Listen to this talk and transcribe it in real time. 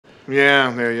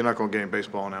Yeah, yeah, you're not going to get any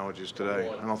baseball analogies today.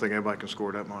 I don't think anybody can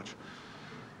score that much.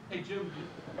 Hey, Jim,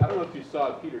 I don't know if you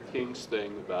saw Peter King's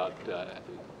thing about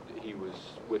he was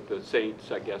with the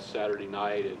Saints, I guess, Saturday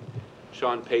night, and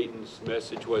Sean Payton's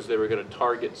message was they were going to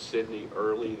target Sidney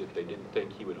early, that they didn't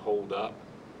think he would hold up,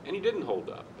 and he didn't hold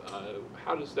up.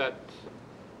 How does that,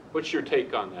 what's your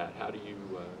take on that? How do you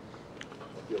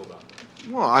feel about it?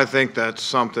 Well, I think that's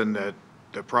something that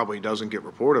probably doesn't get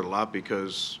reported a lot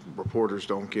because reporters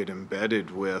don't get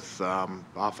embedded with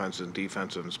offensive and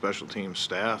defensive and special team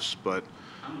staffs. But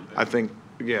I think,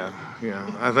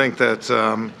 I think that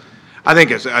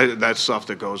that's stuff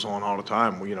that goes on all the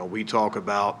time. You know, we talk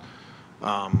about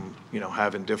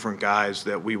having different guys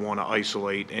that we want to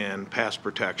isolate in pass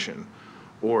protection,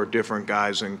 or different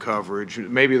guys in coverage,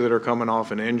 maybe that are coming off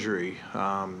an injury.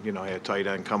 A tight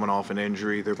end coming off an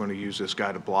injury, they're going to use this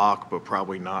guy to block, but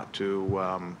probably not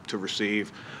to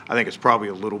receive. I think it's probably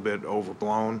a little bit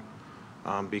overblown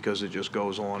because it just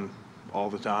goes on all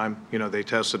the time. You know, they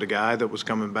tested a guy that was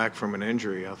coming back from an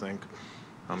injury, I think.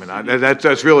 I mean,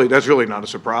 that's really not a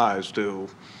surprise to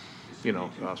us. To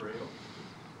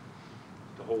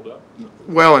hold up?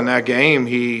 Well, in that game,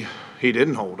 he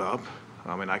didn't hold up.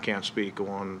 I mean, I can't speak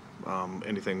on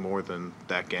anything more than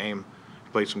that game.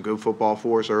 Played some good football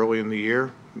for us early in the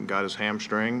year, got his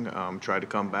hamstring, tried to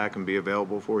come back and be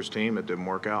available for his team. It didn't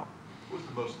work out. What was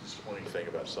the most disappointing thing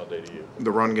about Sunday to you?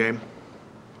 The run game.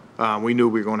 We knew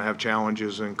we were going to have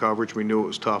challenges in coverage. We knew it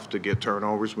was tough to get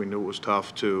turnovers. We knew it was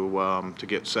tough to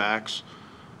get sacks.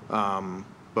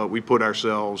 But we put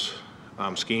ourselves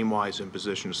scheme-wise in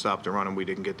position to stop the run, and we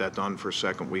didn't get that done for a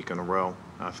second week in a row.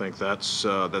 I think that's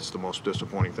the most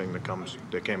disappointing thing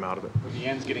that came out of it. Were the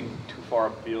ends getting too far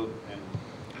upfield and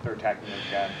they're attacking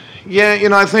those guys? Yeah,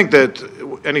 I think that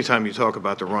anytime you talk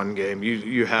about the run game,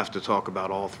 you have to talk about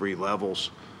all three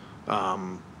levels.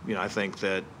 I think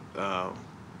that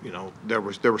there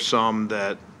were some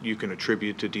that you can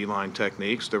attribute to D-line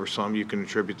techniques. There were some you can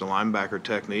attribute to linebacker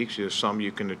techniques. There's some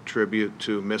you can attribute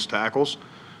to missed tackles.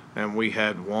 And we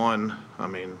had one. I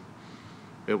mean,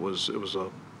 it was a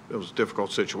difficult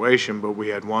situation, but we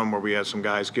had one where we had some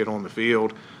guys get on the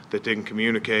field that didn't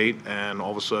communicate, and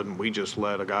all of a sudden we just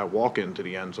let a guy walk into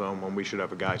the end zone when we should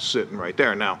have a guy sitting right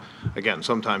there. Now, again,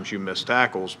 sometimes you miss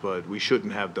tackles, but we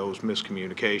shouldn't have those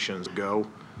miscommunications go.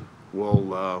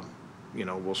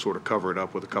 We'll sort of cover it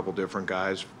up with a couple different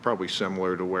guys, probably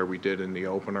similar to where we did in the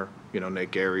opener.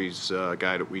 Nate Gary's a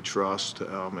guy that we trust,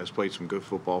 has played some good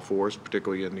football for us,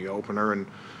 particularly in the opener, and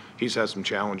he's had some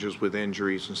challenges with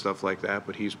injuries and stuff like that,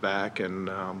 but he's back, and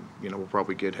we'll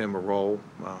probably get him a role.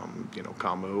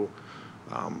 Camus,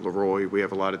 Leroy, we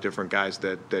have a lot of different guys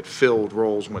that filled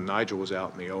roles when Nigel was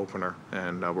out in the opener,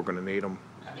 and we're going to need them.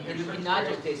 In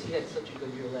Nigel's case, he had such a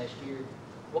good year last year.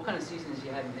 What kind of season is he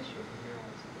having this year?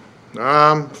 4-6.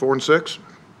 Have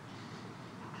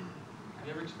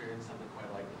you ever experienced something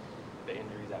quite like the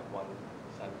injuries at one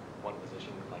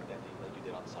position like that you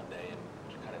did on Sunday,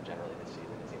 and kind of generally this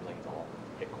season? It seems like it's all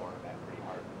hit cornerback pretty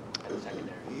hard at the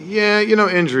secondary. Yeah,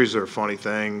 injuries are a funny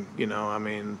thing. I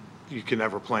mean, you can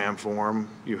never plan for them.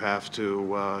 You have to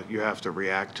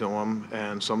react to them,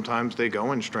 and sometimes they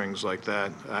go in strings like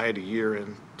that. I had a year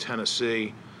in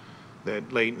Tennessee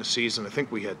that late in the season, I think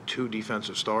we had 2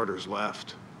 defensive starters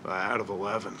left out of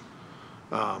 11.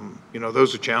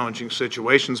 Those are challenging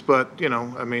situations, but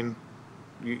I mean,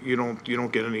 you don't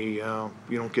get any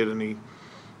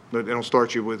they don't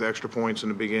start you with extra points in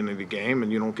the beginning of the game,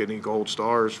 and you don't get any gold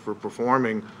stars for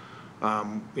performing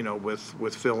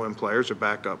with fill-in players or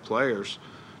backup players,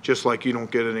 just like you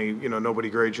don't get any, nobody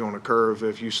grades you on a curve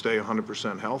if you stay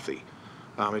 100% healthy.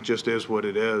 It just is what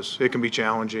it is. It can be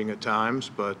challenging at times,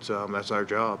 but that's our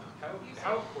job.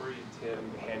 How have Corey and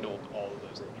Tim handled all of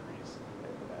those injuries in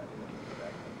that?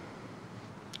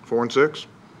 4-6.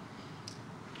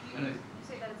 You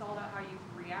say that it's all about how you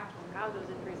react when you have those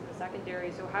injuries in the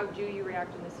secondary. So how do you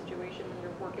react in this situation when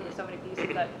you're working with so many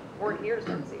pieces that weren't here to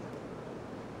start the season?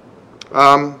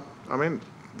 I mean,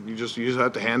 you just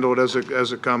have to handle it as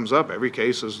it comes up. Every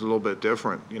case is a little bit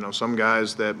different. Some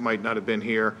guys that might not have been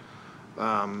here,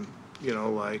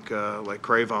 like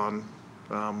Cravon,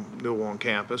 new on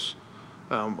campus.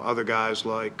 Other guys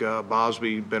like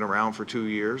Bosby, been around for 2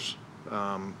 years.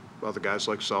 Other guys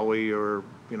like Sully or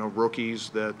rookies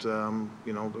that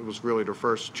it was really their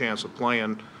first chance of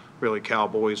playing. Really,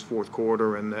 Cowboys fourth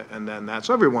quarter, and then that.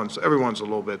 So everyone's a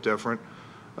little bit different.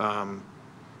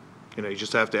 You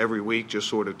just have to every week just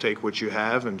sort of take what you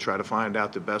have and try to find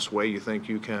out the best way you think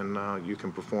you can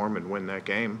perform and win that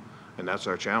game. And that's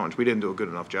our challenge. We didn't do a good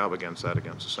enough job against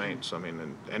the Saints. I mean,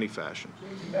 in any fashion.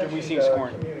 Have we seen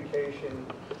scoring? Communication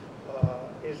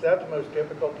Is that the most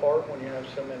difficult part when you have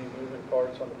so many moving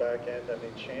parts on the back end? I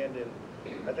mean, Chandon,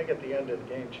 I think at the end of the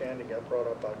game, Chandon got brought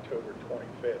up October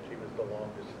 25th. He was the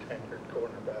longest tenured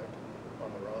cornerback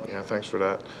on the roster. Yeah, thanks for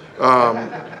that.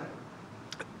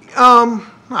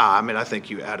 I mean, I think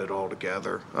you add it all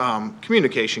together.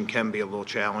 Communication can be a little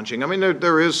challenging. I mean,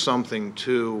 there is something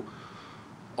to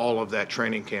all of that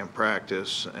training camp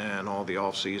practice and all the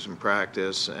off-season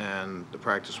practice and the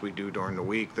practice we do during the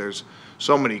week. There's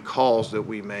so many calls that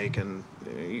we make, and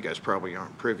you guys probably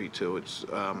aren't privy to. It's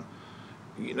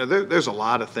there's a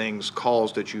lot of things,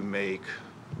 calls that you make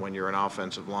when you're an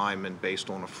offensive lineman based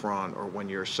on a front, or when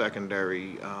you're a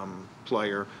secondary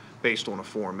player based on a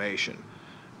formation.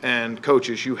 And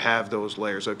coaches, you have those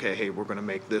layers. Okay, hey, we're going to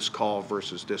make this call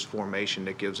versus this formation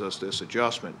that gives us this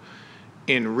adjustment.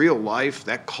 In real life,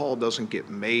 that call doesn't get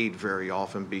made very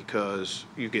often because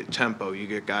you get tempo, you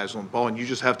get guys on the ball, and you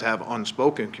just have to have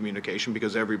unspoken communication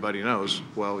because everybody knows,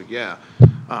 well, yeah,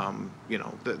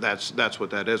 that's what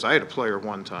that is. I had a player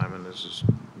one time, and this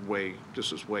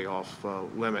is way off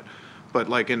limit, but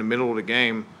like in the middle of the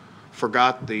game,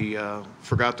 forgot the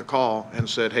call and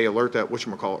said, hey, alert that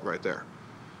whatchamacallit right there.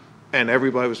 And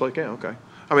everybody was like, yeah, okay.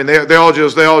 I mean, they all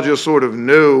just sort of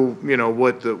knew,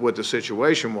 what the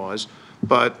situation was.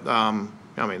 But I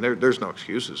mean, there's no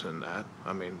excuses in that.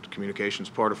 I mean, communication's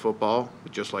part of football,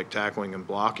 just like tackling and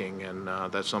blocking, and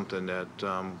that's something that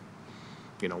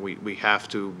we have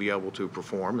to be able to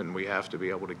perform, and we have to be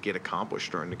able to get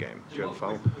accomplished during the game. Do you have a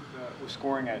follow? With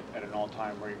scoring at an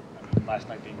all-time rate, I mean, last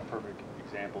night being a perfect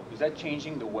example, is that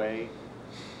changing the way?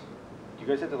 Do you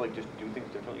guys have to just do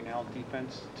things differently now on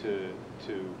defense to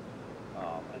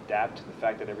adapt to the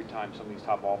fact that every time some of these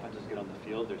top offenses get on the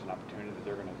field, there's an opportunity that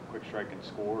they're going to quick strike and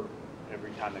score every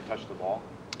time they touch the ball?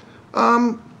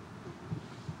 I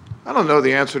don't know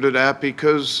the answer to that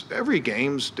because every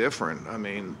game's different. I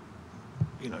mean,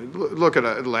 look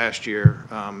at last year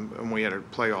when we had a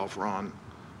playoff run.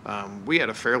 We had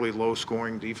a fairly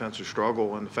low-scoring defensive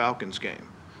struggle in the Falcons game,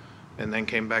 and then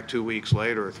came back 2 weeks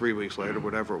later or 3 weeks later,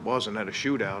 whatever it was, and had a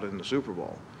shootout in the Super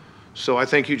Bowl. So I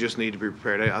think you just need to be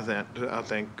prepared. I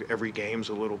think every game's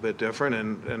a little bit different,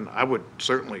 and I would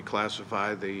certainly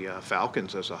classify the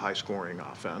Falcons as a high-scoring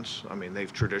offense. I mean,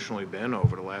 they've traditionally been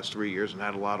over the last 3 years and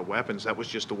had a lot of weapons. That was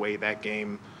just the way that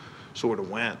game sort of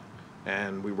went,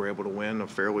 and we were able to win a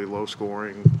fairly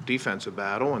low-scoring defensive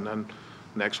battle. And then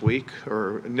next week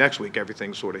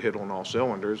everything sort of hit on all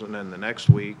cylinders, and then the next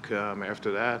week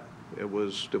after that it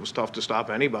was tough to stop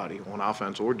anybody on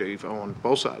offense or defense on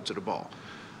both sides of the ball.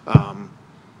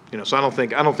 So I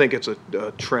don't think it's a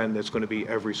trend that's going to be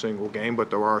every single game,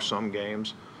 but there are some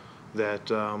games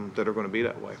that are going to be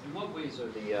that way. In what ways are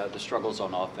the struggles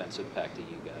on offense impacting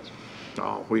you guys?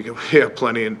 Oh, we have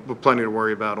plenty to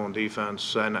worry about on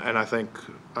defense, and I think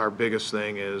our biggest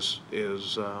thing is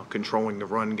controlling the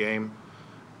run game.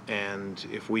 And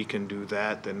if we can do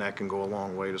that, then that can go a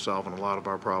long way to solving a lot of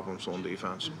our problems on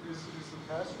defense. Is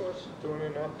the pass rush doing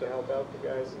enough to help out the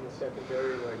guys in the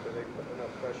secondary? Are they putting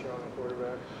enough pressure on the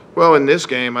quarterback? Well, in this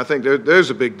game, I think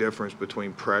there's a big difference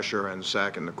between pressure and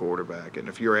sacking the quarterback. And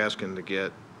if you're asking to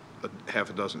get half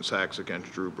a dozen sacks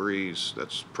against Drew Brees,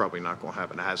 that's probably not going to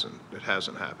happen. It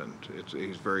hasn't happened.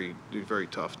 He's very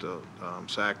tough to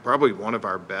sack. Probably one of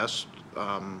our best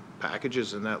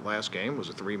packages in that last game was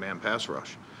a 3-man pass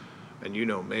rush. And you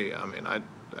know me, I mean, I'd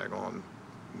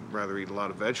rather eat a lot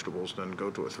of vegetables than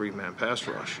go to a 3-man pass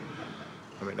rush.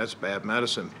 I mean, that's bad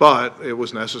medicine. But it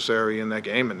was necessary in that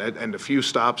game, and the few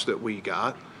stops that we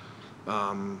got,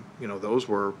 those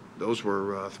were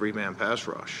 3-man pass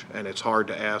rush. And it's hard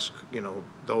to ask,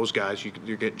 those guys,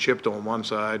 you're getting chipped on one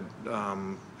side,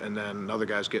 and then another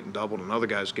guy's getting doubled, another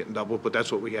guy's getting doubled. But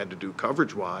that's what we had to do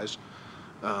coverage-wise.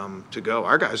 To go.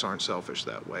 Our guys aren't selfish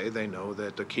that way. They know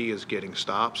that the key is getting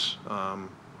stops,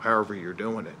 however you're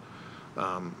doing it.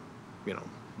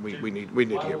 We need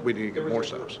to get more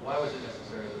stops. Why was it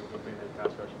necessary to bring the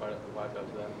pass rush? Why go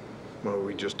to that? Well,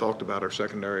 we just talked about our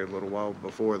secondary a little while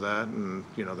before that, and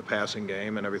the passing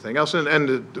game and everything else.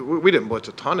 And we didn't blitz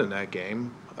a ton in that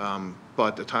game,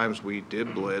 but the times we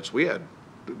did blitz, the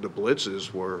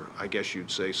blitzes were, I guess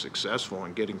you'd say, successful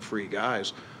in getting free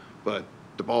guys, but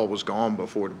the ball was gone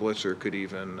before the blitzer could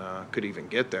even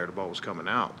get there. The ball was coming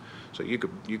out. So you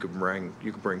could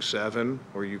bring 7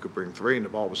 or you could bring 3, and the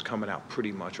ball was coming out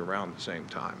pretty much around the same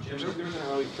time. Jim, there was an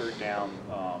early third down.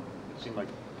 It seemed like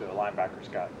the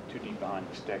linebackers got too deep behind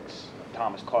the sticks.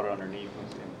 Thomas caught it underneath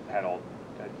and had a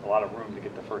lot of room to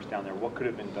get the first down there. What could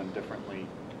have been done differently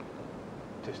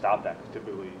to stop that? Because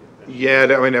typically, yeah,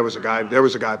 I mean there was a guy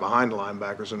behind the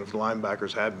linebackers, and if the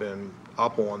linebackers had been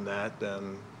up on that,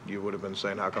 then you would have been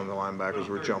saying, how come the linebackers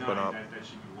were jumping up? That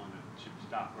should be one that should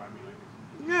stop, right? I mean, like,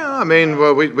 Yeah, I mean,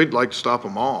 well, we'd like to stop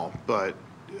them all, but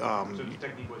so the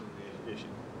technique wasn't the issue,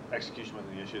 execution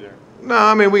wasn't the issue there. no,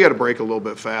 I mean, we got to break a little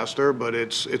bit faster, but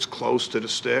it's close to the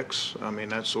sticks. I mean,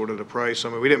 that's sort of the price. I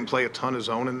mean, we didn't play a ton of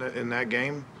zone in that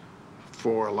game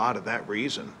for a lot of that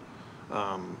reason.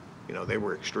 You know, they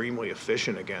were extremely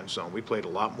efficient against zone. We played a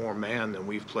lot more man than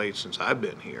we've played since I've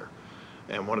been here.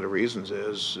 And one of the reasons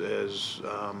is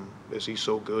he's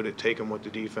so good at taking what the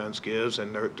defense gives,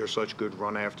 and they're such good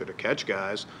run after the catch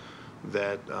guys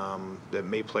that that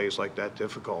made plays like that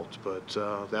difficult. But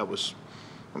that was,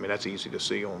 I mean, that's easy to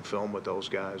see on film with those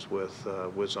guys with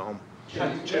zone.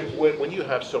 Jim, when you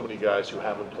have so many guys who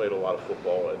haven't played a lot of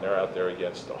football and they're out there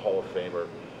against a Hall of Famer,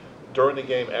 during the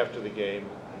game, after the game,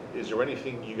 is there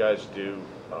anything you guys do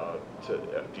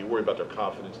do you worry about their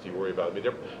confidence? Do you worry about, I mean,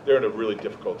 they're in a really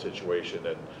difficult situation,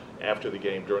 and after the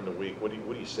game, during the week, what do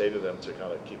you say to them to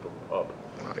kind of keep them up?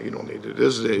 You don't need to.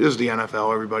 This is the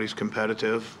NFL. Everybody's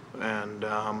competitive, and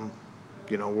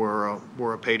you know,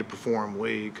 we're a pay-to-perform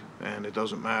league, and it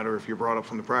doesn't matter if you're brought up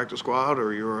from the practice squad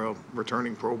or you're a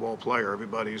returning Pro Bowl player.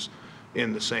 Everybody's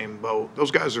in the same boat.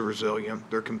 Those guys are resilient.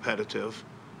 They're competitive.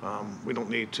 We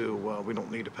don't need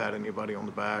to pat anybody on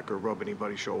the back or rub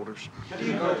anybody's shoulders.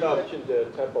 You mentioned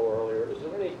tempo earlier. Is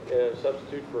there any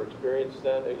substitute for experience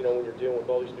then? You know, when you're dealing with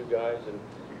all these new guys, and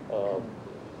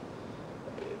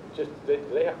just do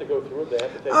they have to go through it? They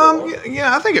have to take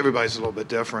yeah, I think everybody's a little bit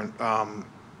different.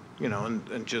 You know,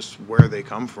 and just where they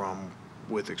come from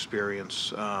with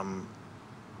experience.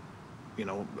 You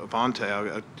know, Avante,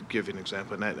 I'll give you an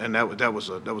example, and that was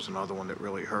another one that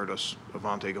really hurt us.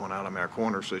 Avante going out on our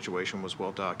corner situation was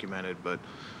well documented, but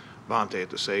Avante at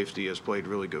the safety has played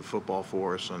really good football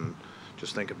for us, and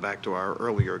just thinking back to our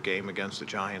earlier game against the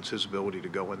Giants, his ability to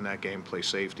go in that game, play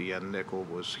safety and nickel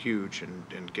was huge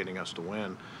in getting us to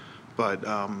win. But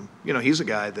you know, he's a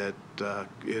guy that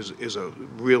is a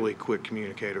really quick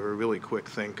communicator, a really quick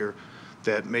thinker,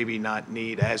 that maybe not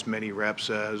need as many reps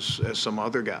as some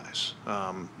other guys.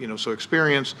 You know, so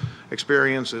experience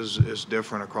is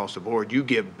different across the board. You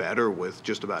get better with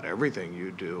just about everything you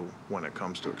do when it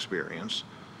comes to experience.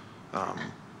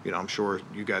 You know, I'm sure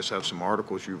you guys have some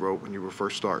articles you wrote when you were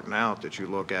first starting out that you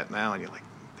look at now and you're like,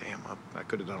 damn, I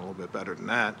could have done a little bit better than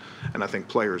that. And I think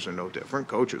players are no different,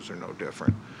 coaches are no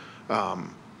different.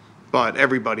 But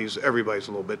everybody's a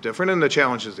little bit different, and the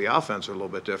challenges of the offense are a little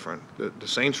bit different. The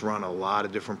Saints run a lot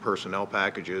of different personnel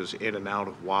packages in and out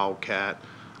of Wildcat,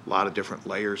 a lot of different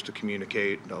layers to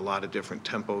communicate, a lot of different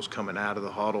tempos coming out of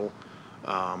the huddle,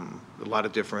 a lot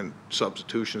of different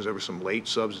substitutions. There were some late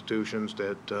substitutions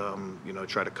that you know,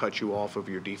 try to cut you off of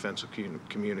your defensive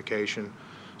communication.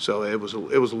 So it was a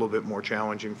little bit more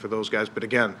challenging for those guys. But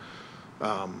again,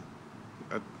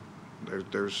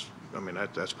 I mean,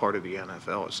 that's part of the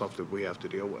NFL. It's something we have to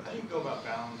deal with. How do you go about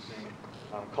balancing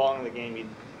calling the game you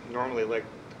normally like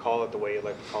to call it the way you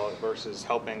like to call it versus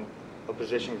helping a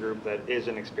position group that is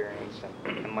inexperienced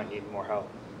and might need more help?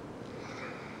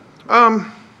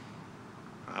 I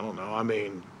don't know. I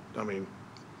mean,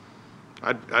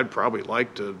 I'd probably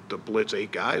like to blitz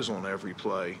 8 guys on every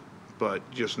play, but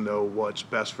just know what's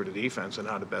best for the defense and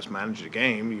how to best manage the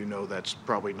game. You know, that's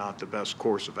probably not the best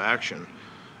course of action.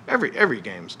 Every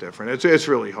game's different. It's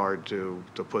really hard to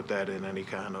put that in any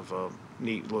kind of a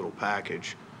neat little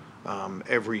package.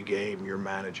 Every game you're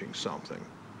managing something.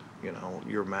 You know,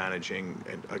 you're managing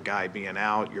a guy being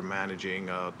out. You're managing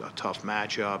a tough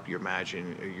matchup. You're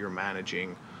managing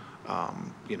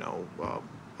you know,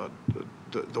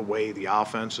 the way the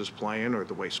offense is playing or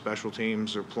the way special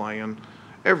teams are playing.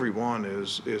 Everyone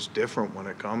is different when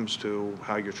it comes to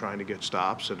how you're trying to get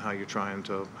stops and how you're trying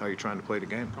to play the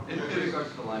game. In regards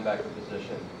to the linebacker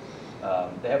position,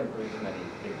 they haven't produced many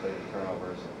big play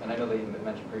turnovers, and I know that you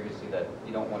mentioned previously that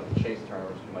you don't want to chase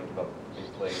turnovers, you might give up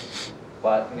big plays.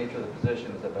 But the nature of the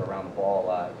position is that they're around the ball a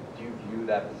lot. Do you view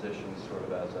that position sort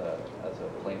of as a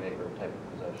playmaker type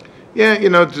of position? Yeah, you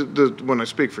know, when I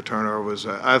speak for turnovers,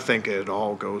 I think it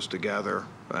all goes together.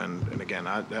 And again,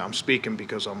 I'm speaking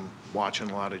because I'm watching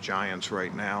a lot of Giants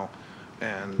right now.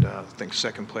 And I think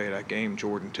second play of that game,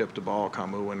 Jordan tipped the ball,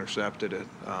 Camus intercepted it.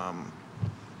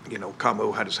 You know,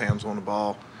 Camus had his hands on the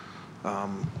ball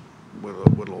with a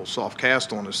little soft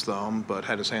cast on his thumb, but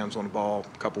had his hands on the ball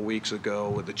a couple weeks ago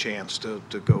with a chance to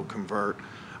go convert.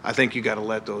 I think you got to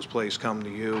let those plays come to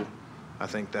you. I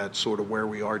think that's sort of where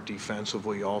we are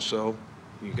defensively also.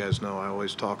 You guys know I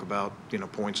always talk about, you know,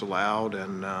 points allowed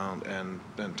and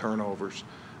turnovers.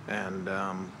 And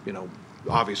you know,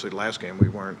 obviously the last game we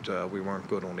weren't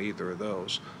good on either of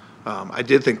those. I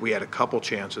did think we had a couple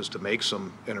chances to make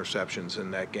some interceptions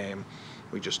in that game,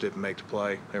 We just didn't make the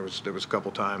play. There was a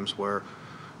couple times where,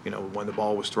 when the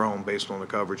ball was thrown based on the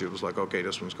coverage, it was like, okay,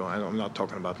 this one's going. I'm not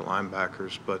talking about the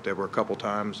linebackers, but there were a couple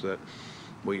times that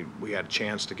we had a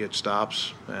chance to get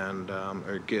stops and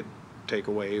or get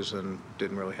takeaways, and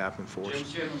didn't really happen for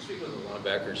us. Jim, speaking of the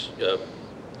linebackers,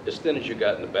 as thin as you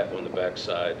got in the back on the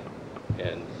backside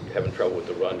and having trouble with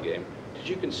the run game, did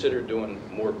you consider doing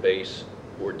more base,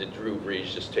 or did Drew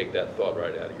Brees just take that thought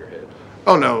right out of your head?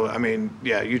 Oh no, I mean,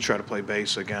 yeah, you try to play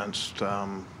base against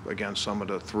some of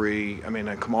the three. I mean,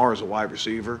 and Kamara's a wide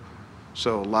receiver,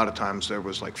 so a lot of times there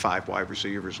was like 5 wide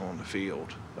receivers on the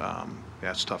field.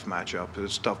 That's a tough matchup.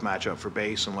 It's a tough matchup for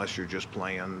base unless you're just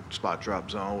playing spot drop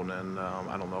zone, and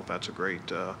I don't know if that's a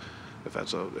great if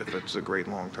it's a great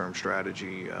long-term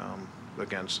strategy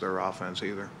against their offense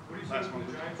either. What do you think of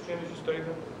the Giants changes, Tate?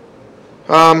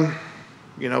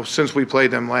 Since we played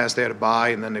them last, they had a bye,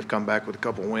 and then they've come back with a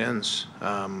couple wins.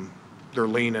 They're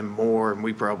leaning more, and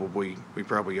we probably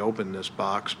opened this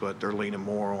box, but they're leaning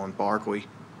more on Barkley.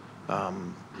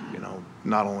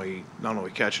 Not only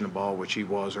catching the ball, which he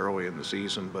was early in the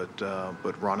season, but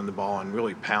running the ball and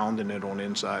really pounding it on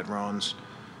inside runs.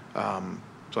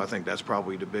 So I think that's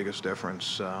probably the biggest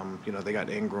difference. They got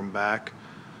Ingram back,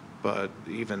 but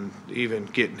even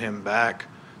getting him back,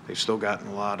 they've still gotten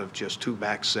a lot of just 2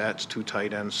 back sets, 2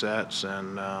 tight end sets,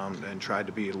 and tried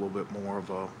to be a little bit more of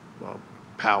a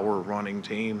power running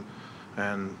team.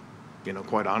 And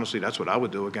quite honestly, that's what I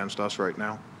would do against us right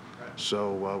now.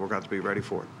 So we're going to be ready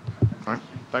for it. All right,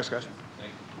 thanks, guys.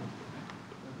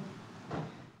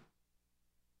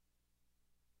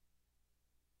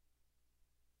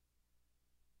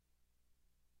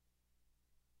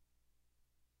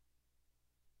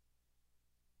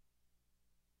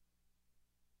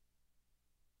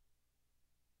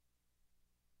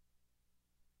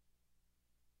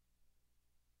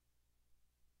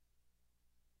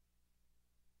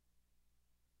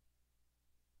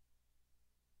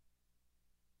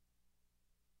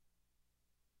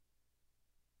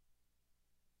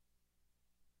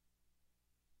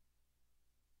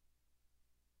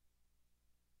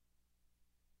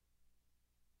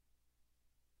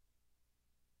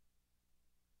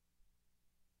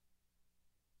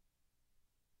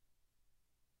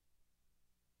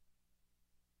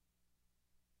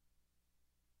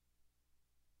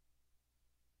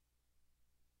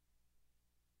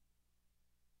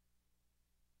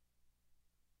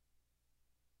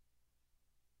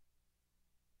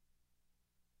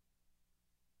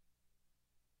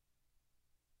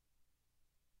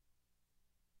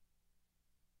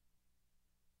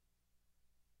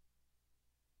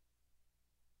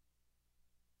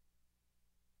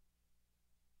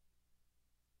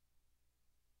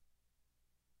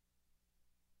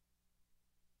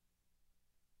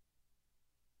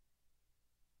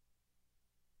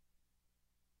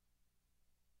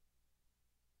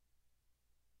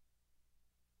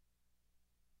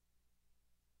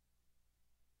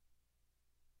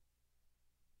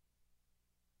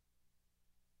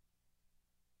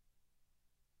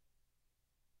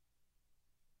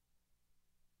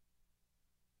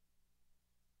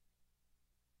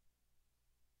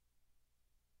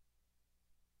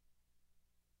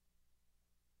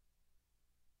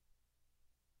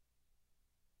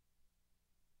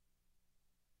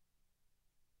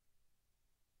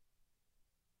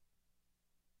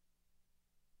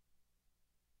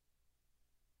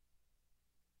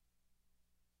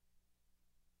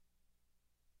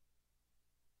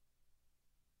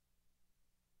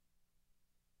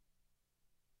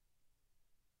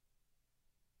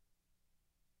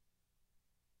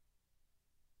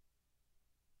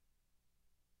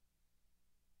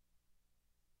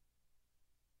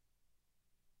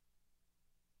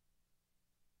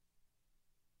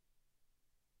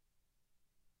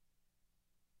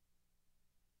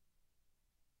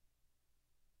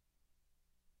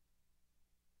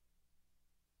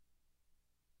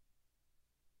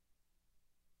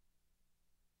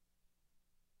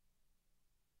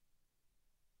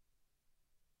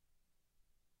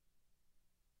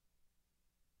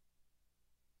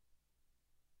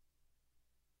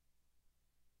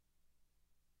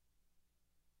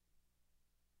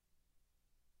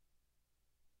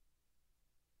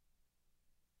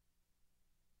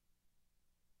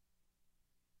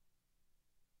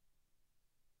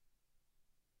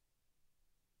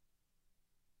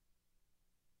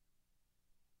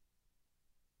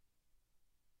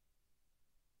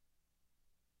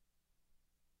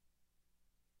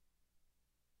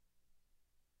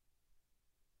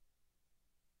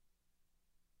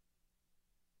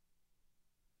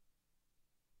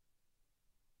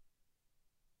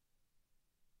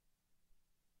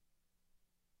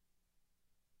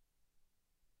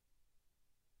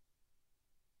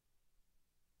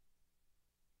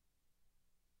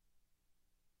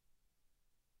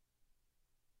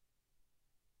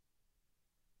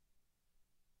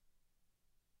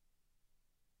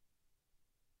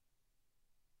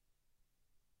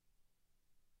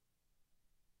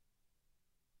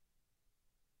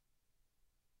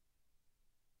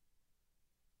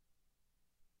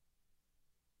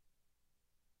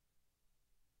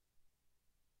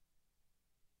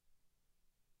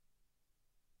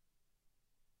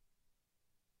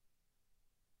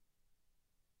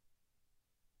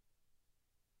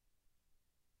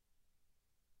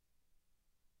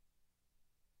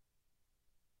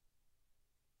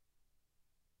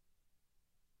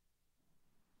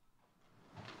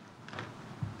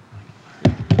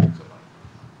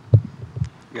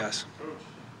 Yes.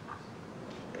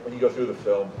 When you go through the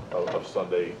film of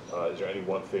Sunday, is there any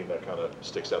one thing that kind of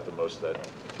sticks out the most that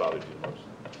bothered you the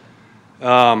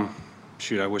most?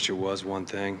 Shoot, I wish it was one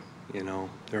thing. You know,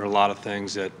 there are a lot of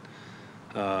things that,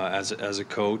 as a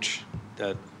coach,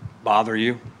 that bother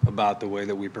you about the way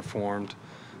that we performed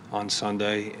on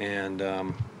Sunday, and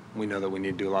we know that we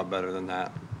need to do a lot better than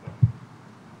that.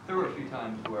 There were a few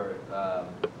times where,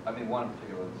 one in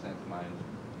particular that stands to mind,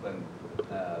 when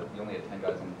you only had 10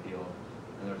 guys on the field,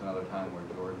 and there was another time where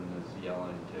Jordan is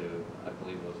yelling to, I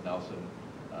believe it was Nelson,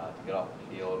 to get off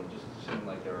the field. It just seemed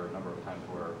like there were a number of times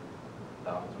where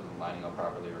the offense wasn't lining up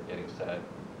properly or getting set.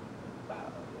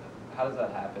 How does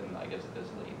that happen, I guess, this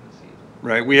late in the season?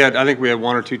 Right. I think we had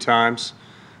one or two times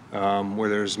where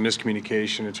there's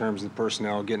miscommunication in terms of the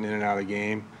personnel getting in and out of the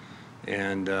game,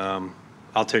 and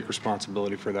I'll take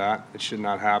responsibility for that. It should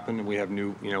not happen. We have a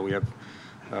new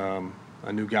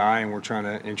guy, and we're trying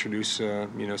to introduce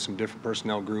some different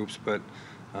personnel groups. But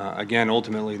again,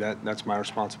 ultimately, that's my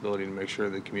responsibility to make sure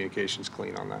the communication's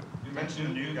clean on that. You mentioned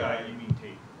the new guy. You mean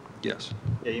Tate? Yes.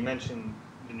 Yeah, you mentioned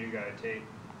the new guy, Tate.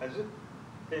 Has it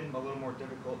been a little more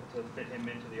difficult to fit him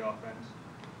into the offense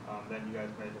than you guys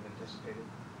might have anticipated?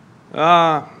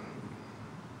 I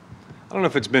don't know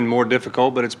if it's been more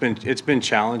difficult, but it's been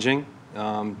challenging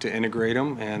to integrate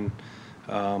him, and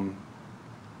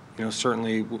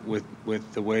certainly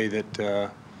with the way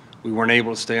that we weren't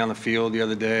able to stay on the field the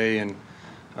other day and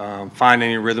find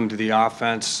any rhythm to the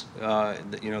offense,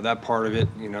 that part of it,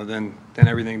 then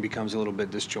everything becomes a little bit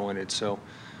disjointed. So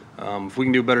if we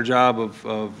can do a better job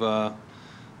of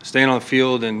staying on the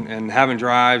field and having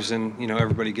drives, and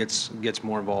everybody gets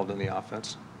more involved in the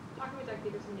offense. Talking with Doug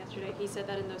Peterson yesterday, he said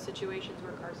that in those situations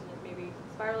where Carson is maybe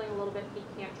spiraling a little bit, he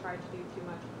can't try to do too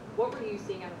much. What were you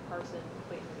seeing out of Carson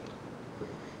late in the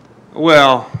game?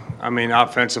 Well,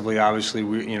 offensively, obviously,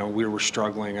 we were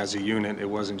struggling as a unit. It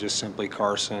wasn't just simply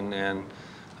Carson, and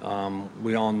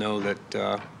we all know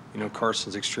that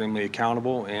Carson's extremely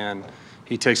accountable, and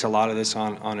he takes a lot of this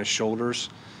on his shoulders,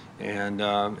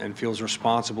 and feels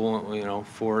responsible,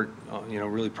 for it,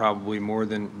 really probably more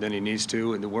than he needs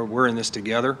to. And we're in this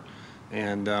together,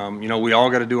 and we all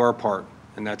got to do our part,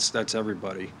 and that's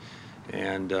everybody.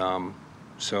 And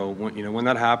so when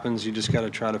that happens, you just got to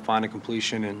try to find a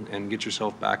completion and get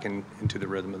yourself back into the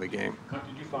rhythm of the game. Did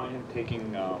you find him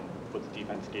taking what the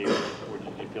defense gave, or did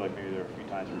you feel like maybe there were a few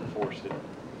times where you forced it?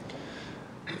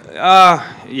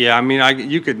 Yeah,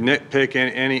 you could nitpick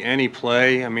any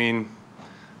play.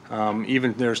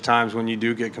 Even there's times when you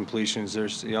do get completions,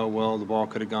 there's, well, the ball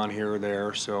could have gone here or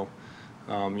there. So,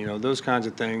 those kinds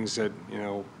of things that,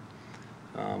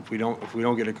 if we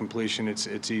don't get a completion,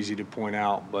 it's easy to point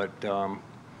out. But,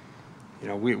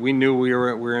 we knew we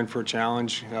were in for a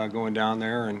challenge going down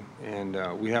there,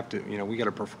 and we have to, we got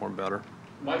to perform better.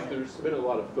 Mike, there's been a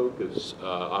lot of focus,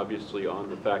 obviously, on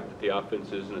the fact that the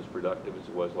offense isn't as productive as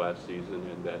it was last season,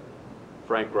 and that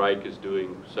Frank Reich is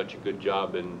doing such a good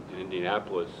job in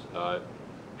Indianapolis.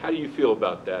 How do you feel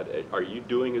about that? Are you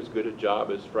doing as good a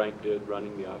job as Frank did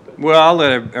running the offense? Well, I'll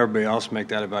let everybody else make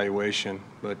that evaluation,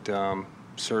 but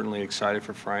certainly excited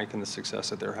for Frank and the success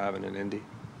that they're having in Indy.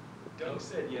 Doug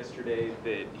said yesterday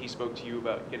that he spoke to you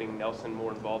about getting Nelson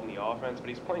more involved in the offense, but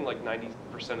he's playing like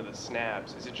 90% of the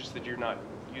snaps. Is it just that you're not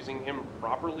using him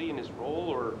properly in his role,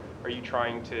 or are you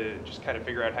trying to just kind of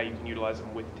figure out how you can utilize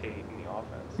him with Tate in the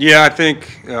offense? Yeah, I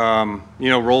think,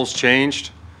 roles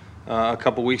changed a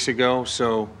couple weeks ago.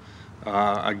 So,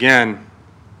 again,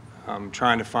 I'm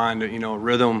trying to find a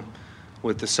rhythm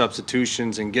with the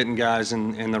substitutions and getting guys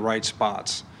in the right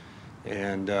spots.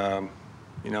 And,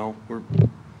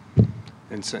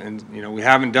 we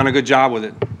haven't done a good job with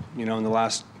it, in the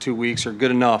last 2 weeks, or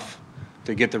good enough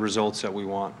to get the results that we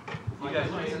want. You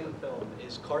guys in the film,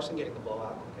 is Carson getting the ball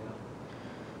out quick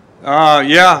enough?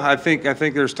 Yeah, I think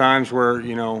there's times where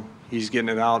he's getting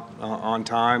it out on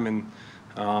time, and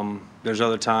there's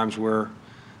other times where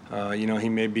he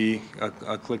may be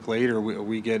a click late, or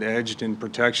we get edged in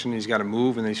protection. He's got to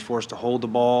move, and he's forced to hold the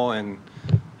ball, and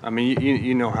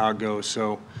you know how it goes.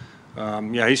 So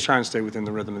yeah, he's trying to stay within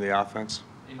the rhythm of the offense.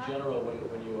 In general, when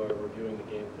you are reviewing the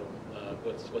game film,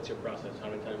 what's your process? How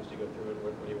many times do you go through it?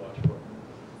 What do you watch for?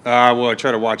 Well, I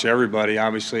try to watch everybody,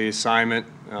 obviously, assignment,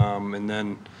 and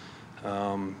then,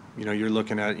 you're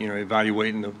looking at,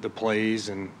 evaluating the plays,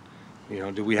 and,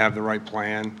 do we have the right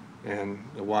plan, and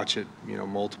watch it,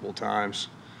 multiple times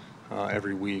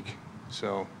every week.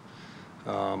 So,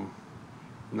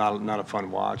 not a fun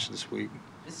watch this week.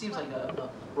 This seems like a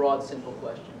broad, simple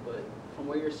question, but from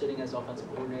where you're sitting as offensive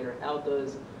coordinator, how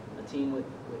does a team with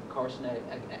Carson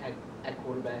at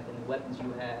quarterback and the weapons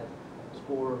you have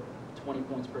score 20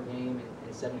 points per game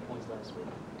and 70 points last week?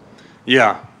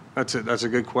 Yeah, that's a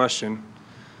good question.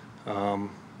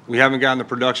 We haven't gotten the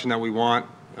production that we want.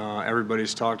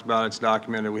 Everybody's talked about it. It's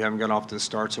documented. We haven't got off to the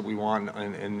starts that we want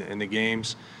in the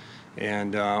games,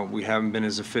 and we haven't been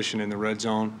as efficient in the red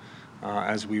zone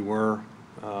as we were.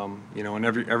 You know, and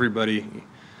everybody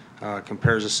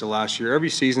compares us to last year. Every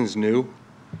season's new.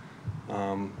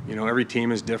 You know, every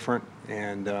team is different,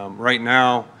 and right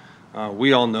now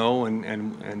we all know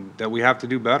and that we have to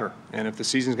do better. And if the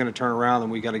season's going to turn around, then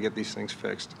we got to get these things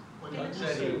fixed. When you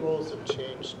say rules have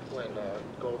changed when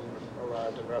Golden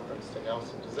arrived in reference to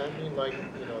Nelson, does that mean, like,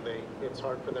 you know, it's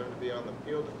hard for them to be on the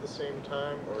field at the same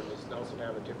time, or does Nelson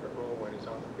have a different role when he's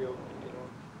on the field? You know?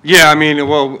 Yeah, I mean,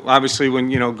 well, obviously when,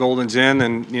 you know, Golden's in,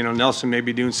 then, you know, Nelson may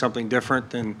be doing something different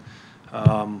than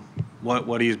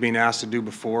what he's being asked to do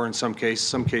before. In some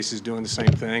cases doing the same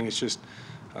thing. It's just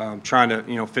trying to,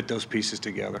 you know, fit those pieces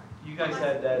together. You guys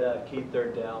had that key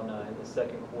third down in the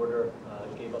second quarter,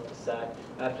 gave up the sack.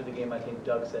 After the game, I think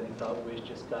Doug said he thought Wish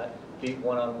just got beat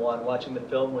one-on-one. Watching the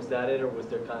film, was that it, or was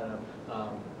there kind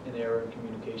of an error in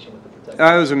communication with the protection?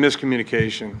 It was a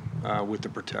miscommunication with the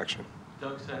protection.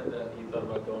 Doug said that he thought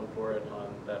about going for it on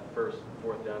that first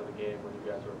fourth down of the game when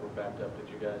you guys were backed up.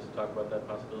 Did you guys talk about that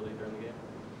possibility during the game?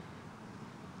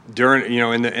 During, you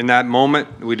know, in that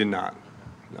moment, we did not.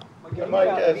 No.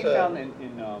 Have you found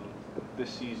in this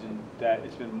season that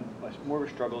it's been more of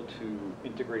a struggle to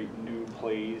integrate new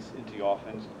plays into the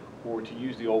offense, or to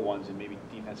use the old ones, and maybe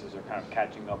defenses are kind of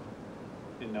catching up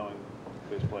in knowing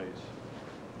those plays?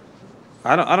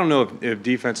 I don't know if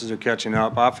defenses are catching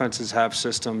up. Offenses have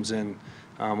systems, and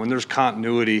when there's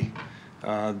continuity,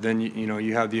 then you know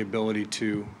you have the ability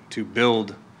to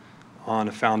build on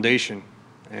a foundation.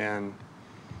 And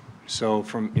so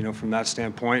from that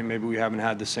standpoint, maybe we haven't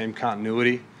had the same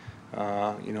continuity,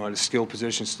 you know, at a skill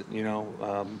position, you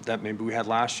know, that maybe we had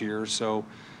last year. So,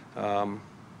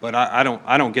 but I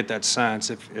don't get that sense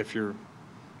if you're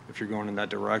going in that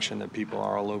direction that people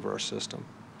are all over our system.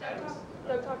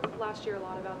 Doug talked last year a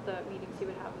lot about the meetings he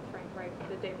would have with Frank Reich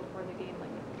the day before the game, like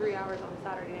 3 hours on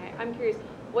Saturday night. I'm curious,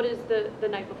 what does the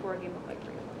night before a game look like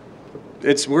for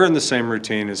you? We're in the same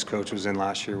routine as Coach was in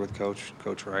last year with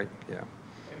Coach Wright. Yeah,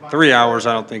 3 hours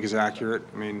I don't think is accurate.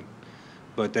 I mean,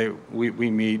 but we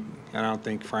meet, and I don't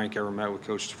think Frank ever met with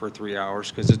Coach for 3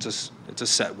 hours because it's a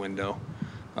set window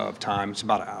of time. It's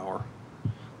about an hour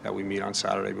that we meet on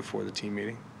Saturday before the team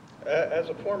meeting. As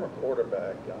a former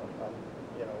quarterback, you know,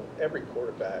 every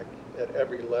quarterback at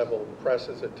every level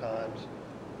presses at times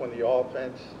when the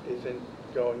offense isn't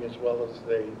going as well as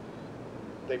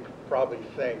they probably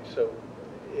think. So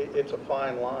it's a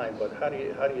fine line, but how do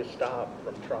you stop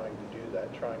from trying to do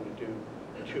that, trying to do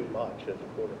too much as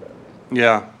a quarterback?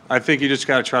 Yeah, I think you just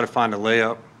got to try to find a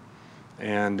layup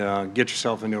and get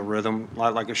yourself into a rhythm,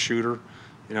 like a shooter.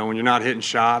 You know, when you're not hitting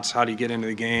shots, how do you get into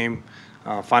the game?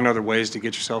 Find other ways to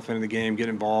get yourself into the game, get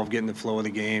involved, get in the flow of the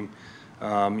game.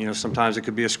 You know, sometimes it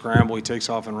could be a scramble. He takes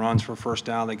off and runs for a first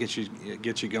down that gets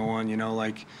you going. You know,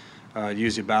 like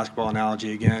use the basketball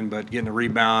analogy again, but getting a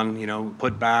rebound, you know,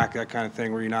 put back, that kind of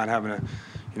thing, where you're not having to,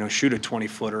 you know, shoot a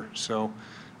 20-footer. So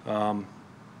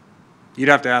you'd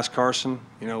have to ask Carson,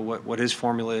 you know, what his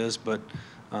formula is. But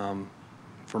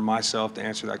for myself to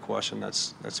answer that question,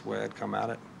 that's the way I'd come at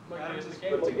it. Adams has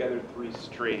put together 3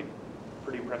 straight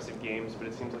pretty impressive games, but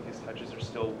it seems like his touches are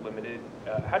still limited.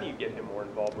 How do you get him more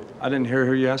involved with? I didn't hear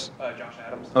who you asked. Josh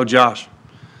Adams. Oh, Josh.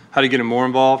 How do you get him more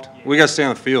involved? Yeah. We got to stay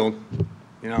on the field.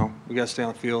 You know, we got to stay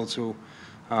on the field. So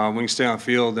when you stay on the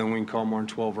field, then we can call more than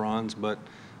 12 runs. But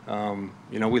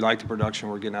you know, we like the production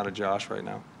we're getting out of Josh right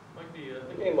now. Mike,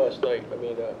 the game last night. I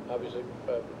mean, obviously,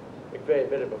 McVay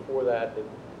admitted before that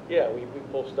yeah, we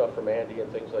pull stuff from Andy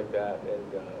and things like that,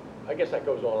 and I guess that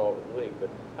goes on all over the league. But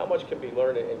how much can be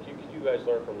learned, and can you guys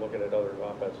learn from looking at other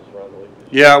offenses around the league?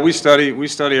 Yeah, we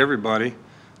study everybody,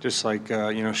 just like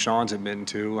you know, Sean's admitting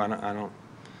to.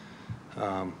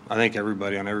 I think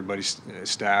everybody on everybody's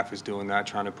staff is doing that,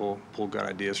 trying to pull good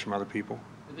ideas from other people.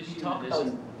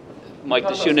 Mike,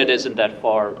 this unit isn't that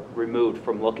far removed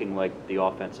from looking like the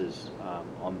offenses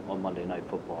on Monday Night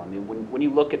Football. I mean, when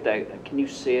you look at that, can you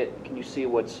see it? Can you see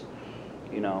what's,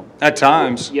 you know? At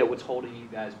times. Yeah, what's holding you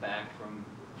guys back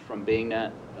from being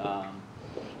that?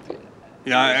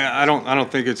 Yeah, I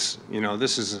don't think it's, you know,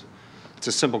 it's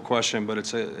a simple question, but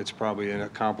it's probably a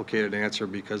complicated answer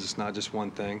because it's not just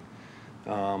one thing.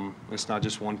 It's not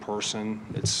just one person.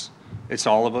 It's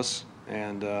all of us.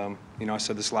 And you know, I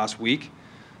said this last week.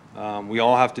 We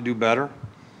all have to do better,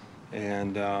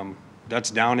 and that's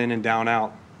down in and down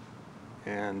out.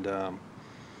 And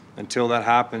until that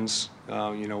happens,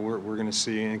 you know, we're going to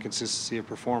see inconsistency of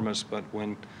performance. But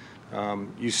when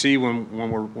You see when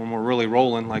we're really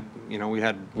rolling, like, you know, we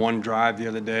had one drive the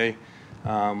other day.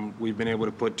 We've been able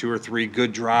to put 2 or 3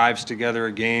 good drives together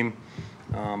a game,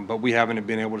 but we haven't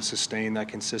been able to sustain that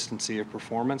consistency of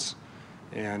performance.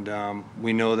 And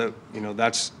we know that, you know,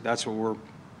 that's what we're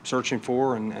searching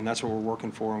for, and that's what we're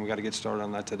working for, and we got to get started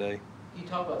on that today. You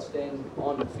talk about staying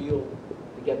on the field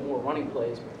to get more running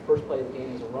plays, but the first play of the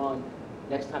game is a run.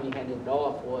 Next time you handed it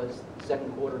off was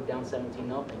second quarter, down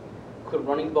 17-0. Could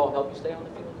running the ball help you stay on the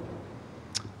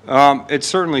field? It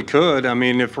certainly could. I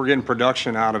mean, if we're getting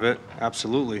production out of it,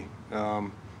 absolutely.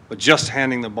 But just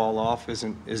handing the ball off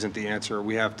isn't the answer.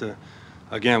 We have to,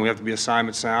 again, we have to be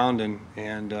assignment sound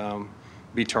and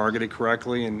be targeted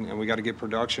correctly, and we got to get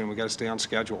production. We got to stay on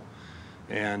schedule.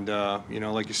 And you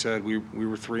know, like you said, we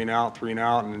were 3 and out,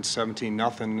 and then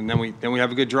 17-0, and then we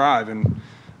have a good drive, and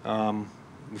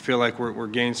we feel like we're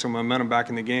gaining some momentum back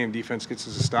in the game. Defense gets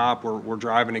us a stop. We're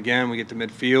driving again. We get to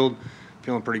midfield,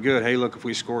 feeling pretty good. Hey, look, if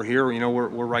we score here, you know, we're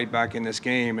right back in this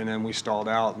game, and then we stalled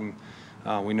out, and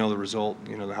we know the result.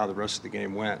 You know how the rest of the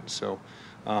game went. So,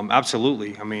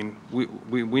 absolutely. I mean,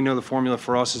 we know the formula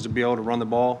for us is to be able to run the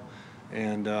ball,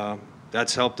 and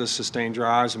that's helped us sustain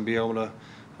drives and be able to,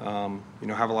 you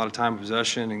know, have a lot of time of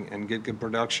possession and get good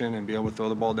production and be able to throw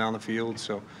the ball down the field.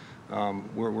 So.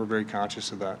 We're very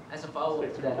conscious of that. As a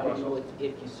follow-up to that, I don't know if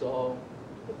you saw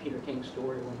the Peter King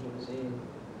story when he was in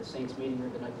the Saints meeting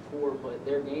room the night before, but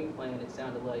their game plan, it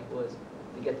sounded like, was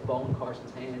to get the ball in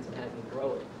Carson's hands and have him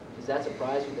throw it. Does that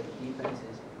surprise you that the defense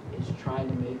is trying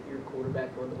to make your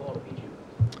quarterback throw the ball to beat you?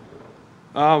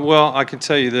 Well, I can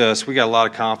tell you this. We got a lot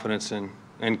of confidence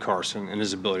in Carson and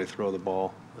his ability to throw the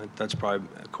ball. That's probably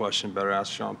a question better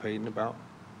ask Sean Payton about.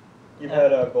 You've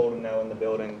had Golden now in the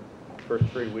building for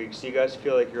 3 weeks. Do you guys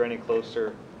feel like you're any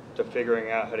closer to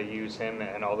figuring out how to use him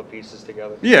and all the pieces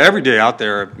together? Yeah, every day out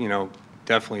there, you know,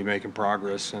 definitely making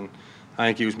progress. And I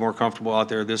think he was more comfortable out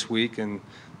there this week than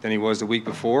he was the week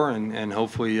before. And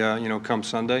hopefully, you know, come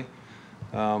Sunday,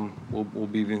 we'll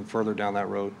be even further down that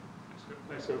road.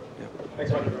 Thanks, sir. Yeah.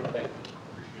 Thanks, Mike.